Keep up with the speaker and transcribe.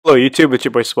Hello YouTube, it's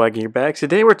your boy Swaggy here back.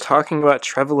 Today we're talking about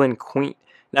Trevelin Queen.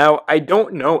 Now, I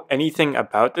don't know anything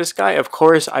about this guy. Of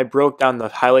course, I broke down the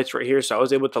highlights right here, so I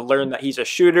was able to learn that he's a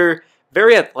shooter.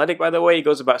 Very athletic, by the way. He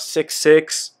goes about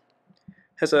 6'6".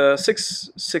 Has a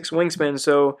 6'6" wingspan,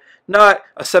 so not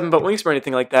a 7-foot wingspan or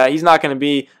anything like that. He's not going to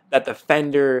be that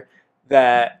defender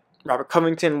that Robert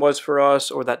Covington was for us,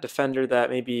 or that defender that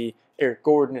maybe Eric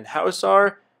Gordon and House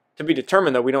are. To be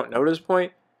determined, though, we don't know at this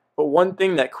point. But one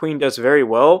thing that Queen does very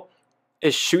well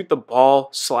is shoot the ball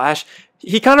slash.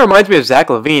 He kind of reminds me of Zach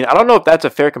LaVine. I don't know if that's a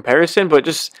fair comparison, but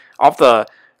just off the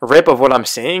rip of what I'm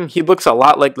saying, he looks a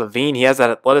lot like LaVine. He has that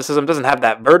athleticism, doesn't have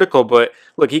that vertical, but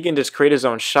look, he can just create his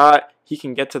own shot. He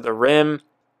can get to the rim.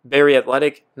 Very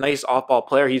athletic, nice off-ball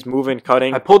player. He's moving,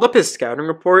 cutting. I pulled up his scouting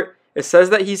report. It says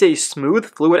that he's a smooth,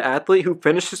 fluid athlete who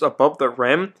finishes above the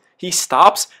rim. He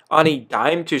stops on a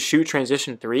dime to shoot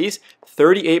transition threes.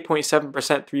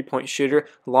 38.7% three-point shooter.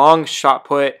 Long shot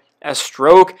put. A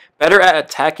stroke. Better at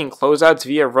attacking closeouts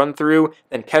via run-through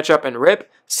than catch-up and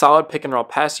rip. Solid pick-and-roll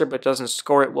passer, but doesn't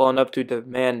score it well enough to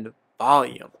demand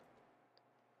volume.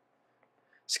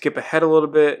 Skip ahead a little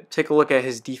bit. Take a look at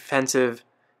his defensive,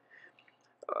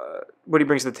 what he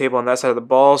brings to the table on that side of the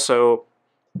ball. So,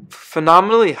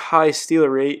 phenomenally high steal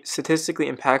rate,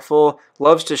 statistically impactful,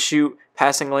 loves to shoot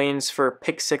passing lanes for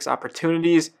pick six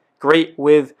opportunities, great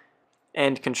with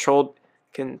and controlled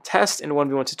contest in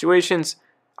 1v1 situations,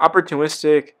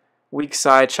 opportunistic, weak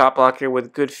side shot blocker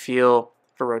with good feel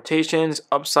for rotations,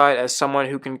 upside as someone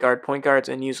who can guard point guards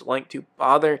and use length to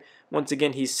bother. Once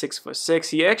again, he's 6'6".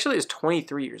 He actually is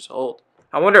 23 years old.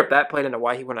 I wonder if that played into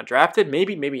why he went undrafted.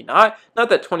 Maybe, maybe not. Not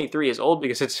that 23 is old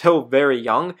because it's still very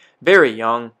young. Very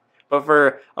young. But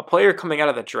for a player coming out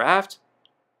of the draft,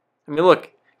 I mean,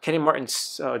 look, Kenny Martin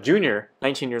Jr.,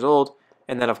 19 years old.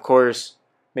 And then, of course,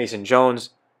 Mason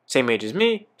Jones, same age as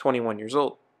me, 21 years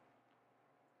old.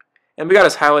 And we got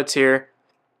his highlights here.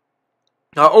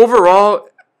 Overall,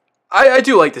 I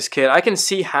do like this kid. I can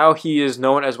see how he is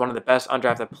known as one of the best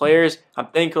undrafted players. I'm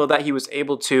thankful that he was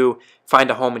able to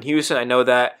find a home in Houston. I know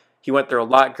that he went through a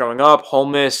lot growing up,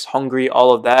 homeless, hungry,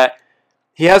 all of that.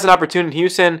 He has an opportunity in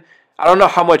Houston. I don't know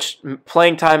how much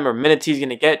playing time or minutes he's going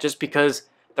to get just because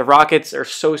the Rockets are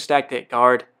so stacked at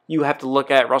guard. You have to look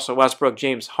at Russell Westbrook,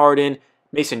 James Harden,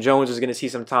 Mason Jones is going to see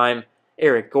some time,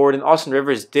 Eric Gordon. Austin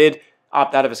Rivers did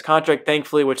opt out of his contract,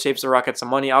 thankfully, which saves the Rockets some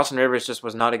money. Austin Rivers just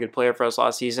was not a good player for us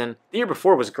last season. The year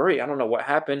before was great. I don't know what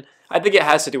happened. I think it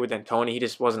has to do with D'Antoni. He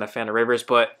just wasn't a fan of Rivers.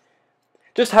 But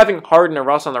just having Harden and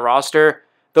Russ on the roster,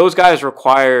 those guys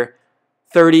require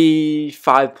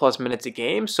 35-plus minutes a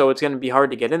game. So it's going to be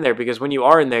hard to get in there because when you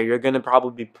are in there, you're going to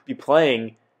probably be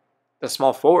playing the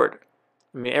small forward.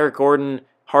 I mean, Eric Gordon,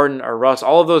 Harden, or Russ,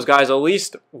 all of those guys, at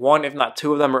least one, if not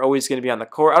two of them, are always going to be on the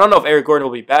court. I don't know if Eric Gordon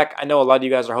will be back. I know a lot of you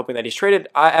guys are hoping that he's traded.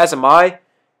 As am I.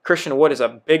 Christian Wood is a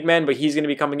big man, but he's going to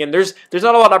be coming in. There's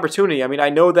not a lot of opportunity. I mean, I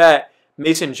know that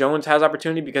Mason Jones has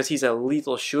opportunity because he's a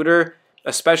lethal shooter,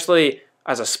 especially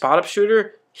as a spot-up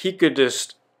shooter. He could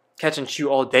just catch and shoot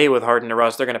all day with Harden and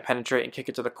Russ. They're going to penetrate and kick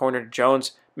it to the corner to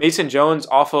Jones. Mason Jones,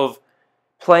 off of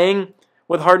playing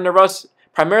with Harden and Russ,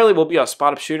 primarily will be a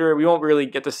spot-up shooter. We won't really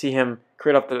get to see him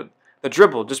create up the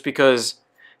dribble just because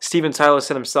Steven Silas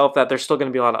said himself that there's still going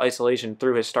to be a lot of isolation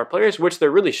through his star players, which there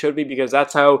really should be because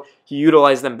that's how he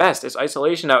utilized them best, is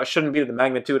isolation. Now, it shouldn't be to the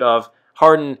magnitude of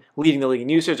Harden leading the league in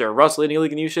usage or Russ leading the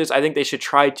league in usage. I think they should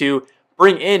try to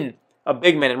bring in a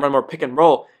big man and run more pick and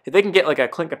roll. If they can get like a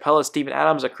Clint Capella, Steven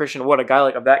Adams, a Christian Wood, a guy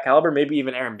like of that caliber, maybe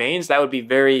even Aaron Baines, that would be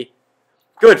very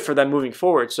good for them moving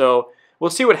forward. So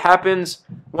we'll see what happens.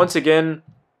 Once again,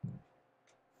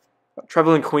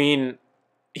 Trevelin Queen,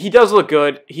 he does look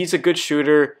good. He's a good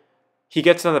shooter. He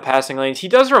gets in the passing lanes. He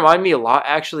does remind me a lot,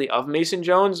 actually, of Mason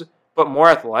Jones, but more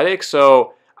athletic.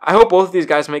 So I hope both of these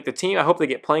guys make the team. I hope they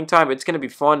get playing time. It's going to be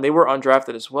fun. They were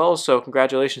undrafted as well, so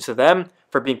congratulations to them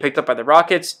for being picked up by the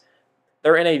Rockets.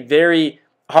 They're in a very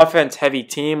offense-heavy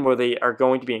team where they are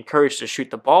going to be encouraged to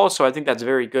shoot the ball, so I think that's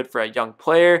very good for a young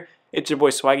player. It's your boy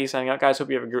Swaggy signing out, guys. Hope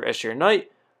you have a great rest of your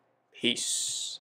night. Peace.